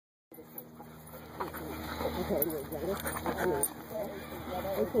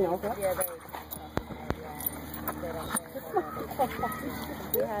Anything else up? Yeah,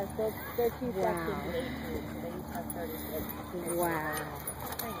 yes, they're two sections of 18, so they each have 36. Wow.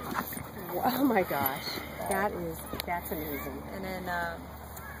 Oh my gosh. That's amazing. And then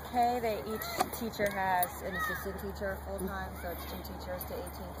K, each teacher has an assistant teacher full-time, so it's 2 teachers to 18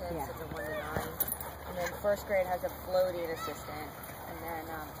 kids, Yeah. so it's a 1 to 9. And then first grade has a floating assistant.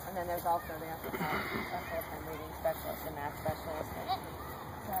 And then there's also, they have to have a full-time reading specialist, a math specialist.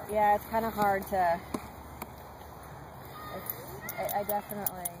 So yeah, it's kind of hard to, I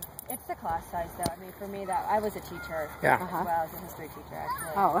definitely, it's the class size though. I mean, for me, I was a teacher as well. I was a history teacher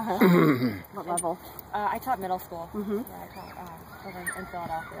actually. Oh, what level? I taught middle school. Yeah, I taught over in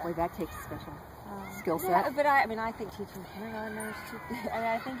Philadelphia. Boy, that takes a special skill set. Yeah, but I mean, I think teaching kindergartners,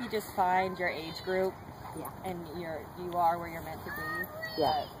 I think you just find your age group. Yeah. And you are where you're meant to be.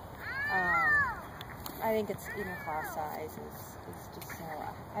 Yeah. But, I think it's, class size is just so,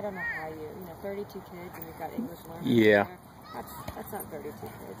 I don't know how 32 kids and you've got English learners. Yeah. That's not 32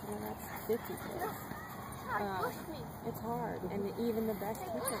 kids, that's 50 kids. It's hard, and even the best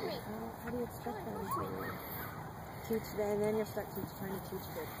teachers, how do you expect them to teach them? And then you're stuck trying to teach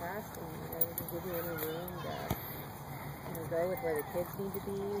their class, and they don't give you any room to go with where the kids need to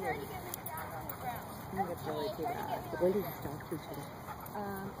be. And I think it's really too bad. When did you stop teaching?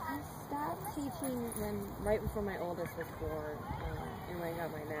 I stopped teaching right before my oldest was born, and when I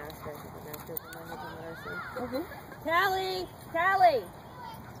got my master's in language and literacy. Callie! Callie!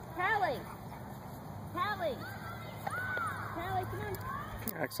 Callie! Callie! Callie, come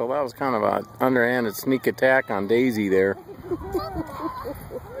on! Axel, that was kind of an underhanded sneak attack on Daisy there.